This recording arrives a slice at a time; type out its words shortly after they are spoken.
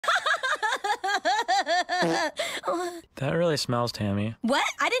That really smells, Tammy. What?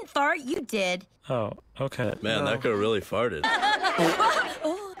 I didn't fart. You did. Oh, okay. Man, that girl really farted. No,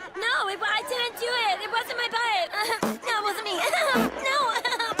 I didn't do it. It wasn't my butt. No, it wasn't me. No.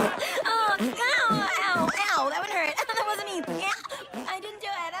 Oh, ow, ow. That would hurt. That wasn't me. I didn't do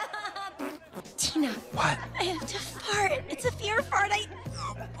it. Tina. What? I have to fart. It's a fear fart. I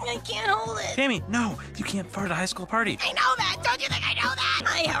can't hold it. Tammy, no. You can't fart at a high school party. I know that. Don't you think I know that?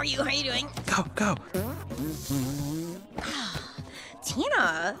 Hi, how are you? How are you doing? Go.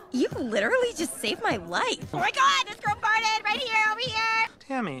 Tina, you literally just saved my life. Oh my God, this girl farted right here, over here.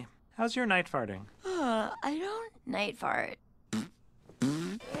 Tammy, how's your night farting? I don't night fart.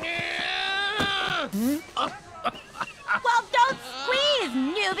 Well, don't squeeze,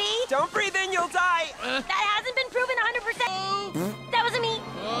 newbie. Don't breathe in, you'll die. That hasn't been proven 100%. That wasn't me.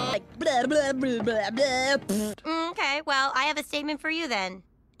 Like blah, blah, blah, blah, blah. Okay, well, I have a statement for you then.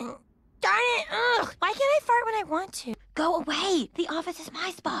 Darn it! Ugh. Why can't I fart when I want to? Go away! The office is my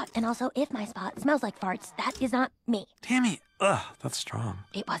spot. And also, if my spot smells like farts, that is not me. Tammy, that's strong.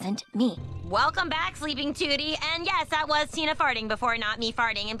 It wasn't me. Welcome back, Sleeping Tootie. And yes, that was Tina farting before not me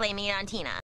farting and blaming it on Tina.